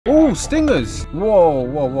Oh, stingers! Whoa,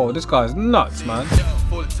 whoa, whoa! This guy's nuts, man.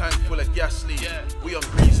 Full tank full of gasoline. We on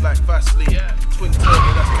grease like Vaseline. Twin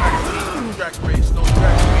turbo, that's tag team. Drag race, no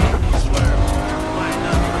drag speed. Swerve.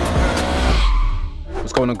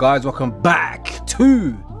 What's going on, guys? Welcome back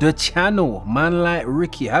to the channel. Man like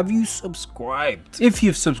Ricky, have you subscribed? If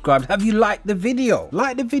you've subscribed, have you liked the video?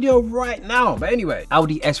 Like the video right now. But anyway,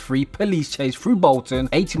 Audi S3 police chase through Bolton,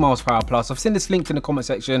 80 miles per hour plus. I've seen this linked in the comment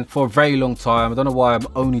section for a very long time. I don't know why I'm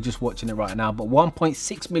only just watching it right now, but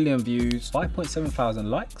 1.6 million views, 5.7 thousand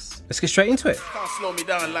likes. Let's get straight into it. Can't slow me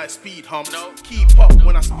down like speed humps. No. Keep up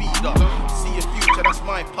when I speed up. See your future, that's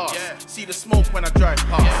my past. See the smoke when I drive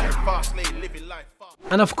past. Fast lane, living life fast.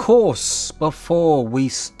 And of course, before we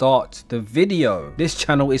start the video, this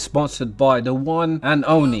channel is sponsored by the one and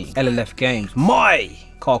only LLF Games, my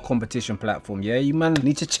car competition platform. Yeah, you man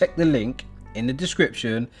need to check the link in the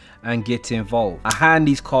description and get involved. I hand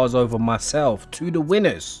these cars over myself to the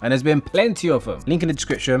winners, and there's been plenty of them. Link in the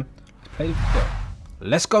description.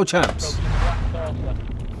 Let's go, champs.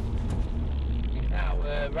 Now,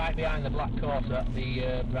 right behind the black Corsa at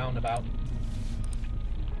the roundabout.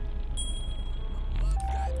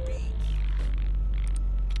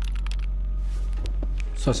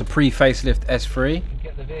 So it's a pre-facelift S3.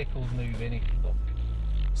 Get the vehicles moving.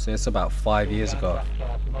 So it's about 5 years ago.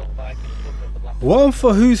 One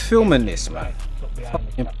for who's filming this, man.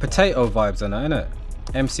 Fucking potato vibes on that, innit?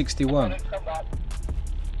 M61.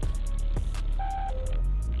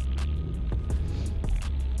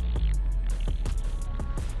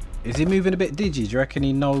 Is he moving a bit digi? Do you reckon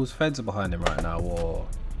he knows feds are behind him right now, or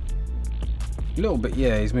a little bit?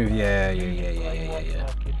 Yeah, he's moving. Yeah.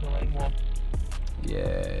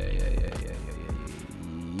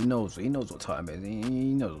 He knows what time it is.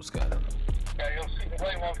 He knows what's going on. Yeah, you'll see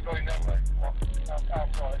lane one's going that way.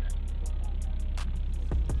 Outside.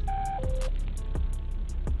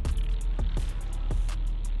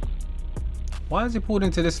 Why has he pulled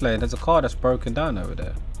into this lane? There's a car that's broken down over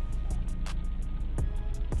there.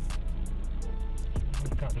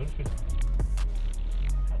 Can't do anything.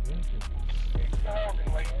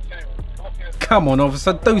 Come on,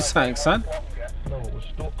 officer, do something, son. No, we're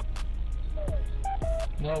stuck.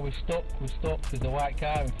 No, we're stuck. There's a white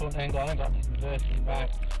car in front. Hang on, it's reversing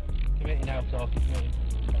back. Come here now, talking to me.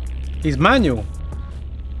 He's manual.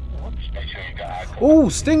 Oh,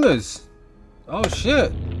 stingers. Oh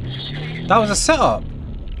shit. That was a setup.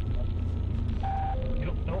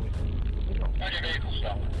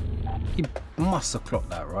 He must have clocked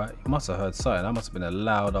that, right? He must have heard something. That must have been a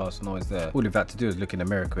loud ass noise there. All he've had to do is look in the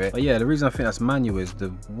mirror quick. But yeah, the reason I think that's manual is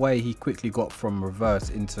the way he quickly got from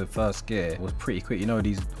reverse into first gear was pretty quick. You know,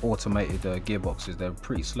 these automated gearboxes, they're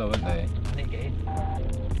pretty slow, aren't they?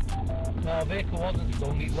 No, vehicle wasn't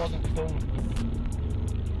stung. It wasn't stung.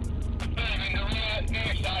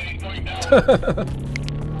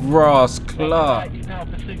 Ross Clark.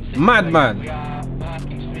 Madman. We are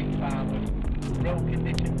marking street farmers. Road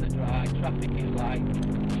conditions are dry. Traffic is light.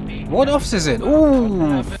 What office is it?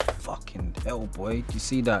 Ooh, fucking hell, boy. Do you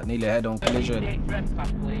see that? Nearly head-on collision.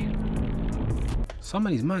 Some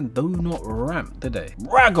of these men do not ramp, do they?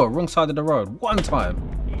 Raggo, wrong side of the road. One time.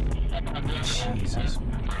 Jesus.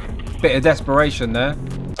 Bit of desperation there.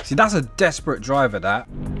 See, that's a desperate driver, that.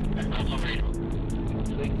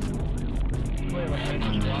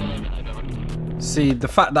 See, the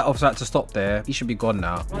fact that officer had to stop there, he should be gone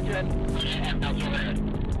now.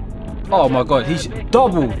 Oh my god, he's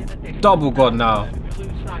double gone now.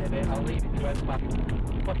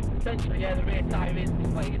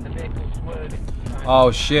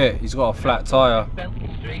 Oh shit, he's got a flat tire.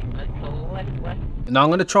 Now I'm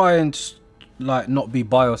gonna try and like not be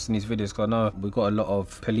biased in these videos, because I know we've got a lot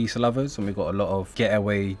of police lovers and we've got a lot of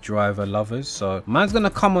getaway driver lovers, so man's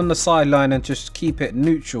gonna come on the sideline and just keep it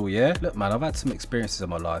neutral. Yeah, look man, I've had some experiences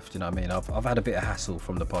in my life, do you know what I mean? I've had a bit of hassle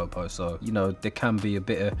from the popo, so you know there can be a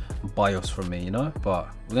bit of bias from me, you know, but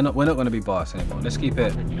we're not going to be biased anymore. Let's keep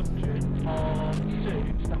it.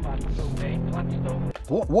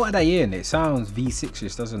 What are they in? It sounds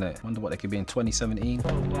V6ish, doesn't it? Wonder what they could be in 2017.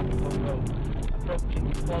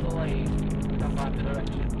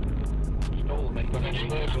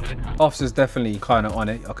 Officer's definitely kind of on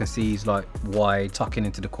it. I can see he's like wide, tucking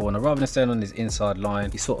into the corner rather than staying on his inside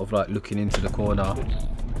line. He's sort of like looking into the corner.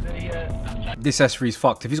 This S3's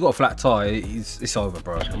fucked. If he's got a flat tire, it's over,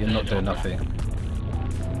 bro. You're not doing nothing.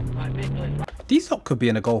 These lot could be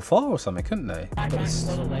in a Golf R or something, couldn't they? But it's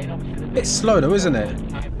a bit slow though, isn't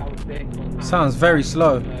it? Sounds very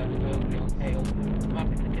slow.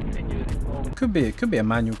 Could be a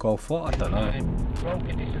manual Golf R, I don't know.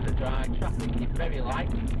 dry, traffic is very light,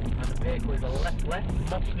 and the vehicle is a left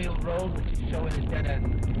Mossfield Road, which is showing a dead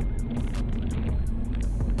end.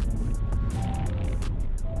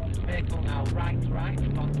 Vehicle now right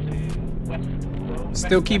onto West Road.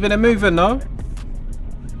 Still keeping it moving, no?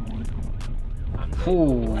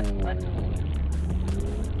 Ooh. Left.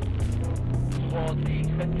 Towards the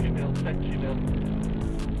Centuryville.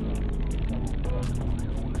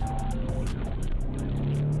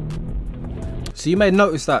 So you may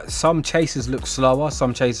notice that some chases look slower,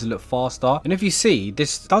 some chases look faster. And if you see,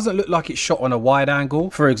 this doesn't look like it's shot on a wide angle.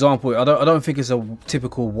 For example, I don't think it's a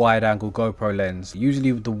typical wide angle GoPro lens.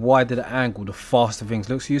 Usually the wider the angle, the faster things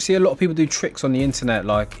look. So you see a lot of people do tricks on the internet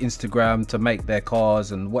like Instagram to make their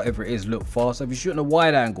cars and whatever it is look faster. If you're shooting a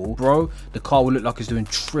wide angle, bro, the car will look like it's doing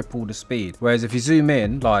triple the speed. Whereas if you zoom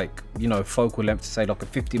in, like, you know, focal length to say like a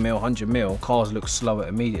 50mm, 100mm, cars look slower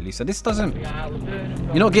immediately. So this doesn't,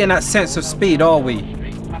 you're not getting that sense of speed, are we? You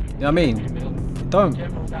know what I mean? Don't.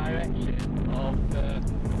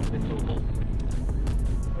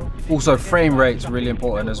 Also, frame rate's really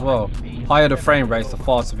important as well. Higher the frame rates, the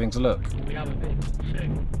faster things look.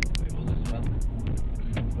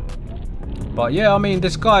 But yeah, I mean,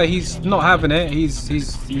 this guy, he's not having it. He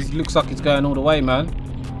looks like he's going all the way, man.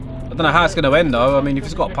 I don't know how it's going to end though. I mean, if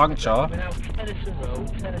he's got a puncture,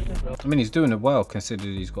 I mean, he's doing it well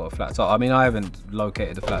considering he's got a flat tire. I mean, I haven't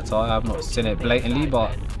located the flat tire. I've not seen it blatantly,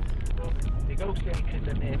 but negotiations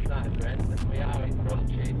are near side friends, and we are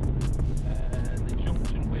approaching the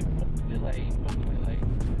junction with Buckley Lane.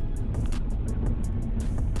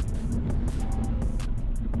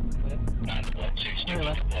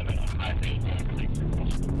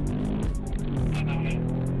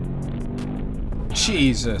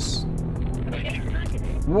 Jesus.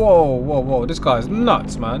 Whoa. This guy's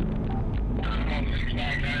nuts, man.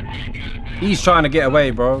 He's trying to get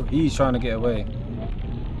away, bro. He's trying to get away.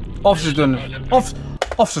 Officer's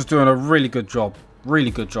doing a really good job.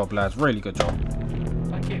 Really good job, lads. Really good job.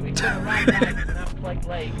 Thank you. We've got a right now Flag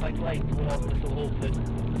Lane towards Little Bolton.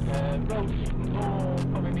 Roads more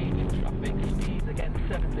common medium traffic. Speeds again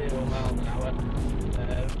 70 miles an hour.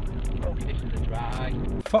 Road conditions are dry.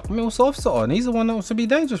 Fuck me, what's the officer on? He's the one that wants to be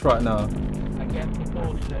dangerous right now. Again,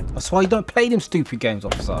 proportionate. That's why you don't play them stupid games,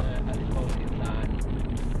 officer. At this moment in time.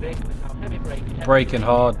 Vehicle is now heavy braking. Braking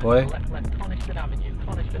hard, boy. Left, Coniston Avenue.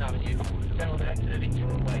 General direction of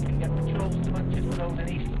Eastern Way. Can get patrols to Manchester Road and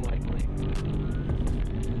Eastern Way, please.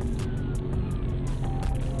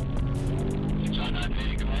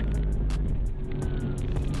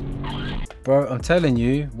 Bro, I'm telling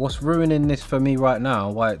you, what's ruining this for me right now,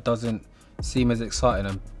 why it doesn't seem as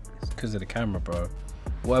exciting, it's because of the camera, bro.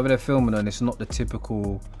 Whatever they're filming on, it's not the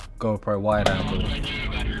typical GoPro wide angle.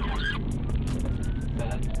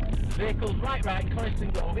 Vehicles right, Coniston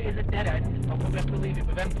Grove. It is a dead end. I'll probably have to leave it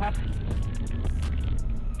with them past.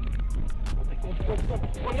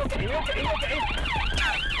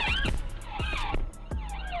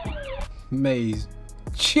 Mate, he's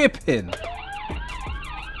chipping.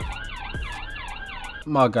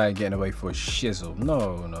 My guy ain't getting away for a shizzle.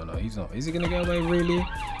 No, he's not. Is he gonna get away, really?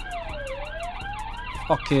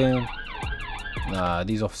 Fucking. Nah,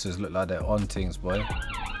 these officers look like they're on things, boy.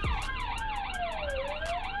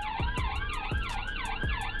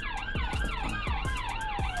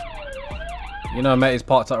 You know, mate, he's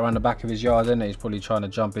parked up around the back of his yard, isn't it? He's probably trying to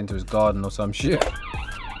jump into his garden or some shit.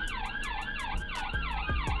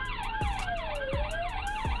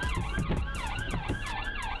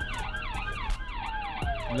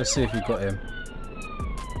 Let's see if you got him.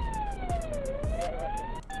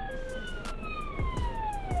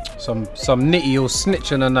 Some nitty or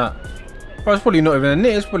snitching and that. Bro, it's probably not even a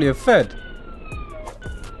nit, it's probably a fed.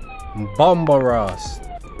 Bomber ass.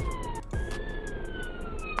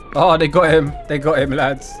 Oh, they got him,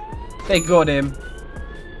 lads. They got him.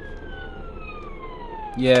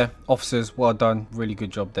 Yeah, officers, well done. Really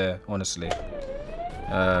good job there, honestly.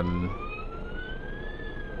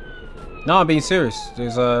 No, I'm being serious.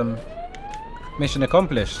 There's mission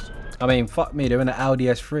accomplished. I mean, fuck me, they're in an Audi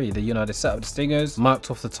S3. They, you know, they set up the stingers, marked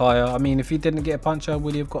off the tire. I mean, if he didn't get a puncture,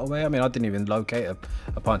 would he have got away? I mean, I didn't even locate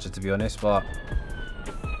a puncture, to be honest, but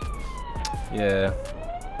yeah.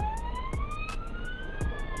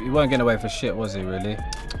 He weren't getting away for shit, was he, really?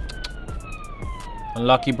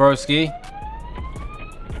 Unlucky, broski.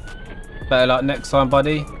 Better luck next time,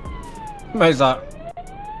 buddy. Mate's like,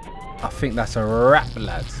 I think that's a wrap,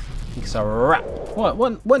 lads. It's a wrap. What?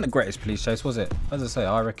 Wasn't the greatest police chase, was it? As I say,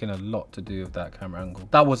 I reckon a lot to do with that camera angle.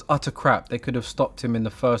 That was utter crap. They could have stopped him in the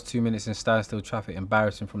first 2 minutes in standstill traffic,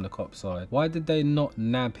 embarrassing from the cop side. Why did they not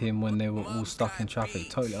nab him when they were all stuck in traffic?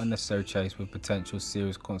 Totally unnecessary chase with potential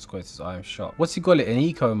serious consequences. I am shocked. What's he got it in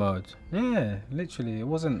eco mode? Yeah, literally, it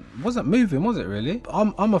wasn't moving, was it really?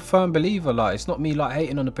 I'm a firm believer, like, it's not me like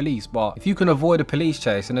hating on the police, but if you can avoid a police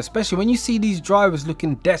chase, and especially when you see these drivers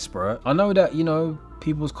looking desperate, I know that, you know,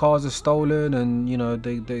 people's cars are stolen and, you know,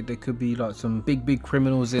 they could be like some big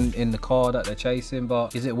criminals in the car that they're chasing,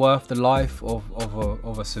 but is it worth the life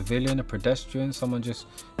of a civilian, a pedestrian, someone just,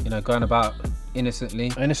 you know, going about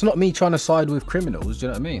innocently? And it's not me trying to side with criminals, do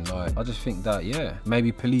you know what I mean? Like, I just think that, yeah,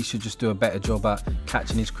 maybe police should just do a better job at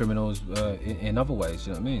catching these criminals in other ways, do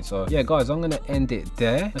you know what I mean? So yeah, guys, I'm gonna end it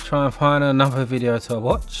there. I'll try and find another video to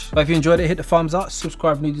watch. But if you enjoyed it, hit the thumbs up,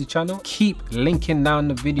 subscribe new to the channel, keep linking down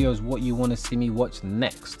the videos what you want to see me watch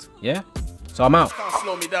next. Yeah, so I'm out. Can't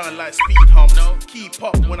slow me down like speed humps. Keep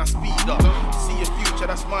up when I speed up. See your future,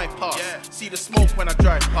 that's my past. See the smoke when I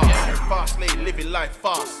drive past. Fast lane, living life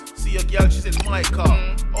fast. See a girl, she's in my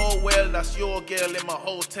car. Oh well, that's your girl in my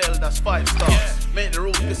hotel, that's 5 stars. Make the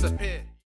rules disappear.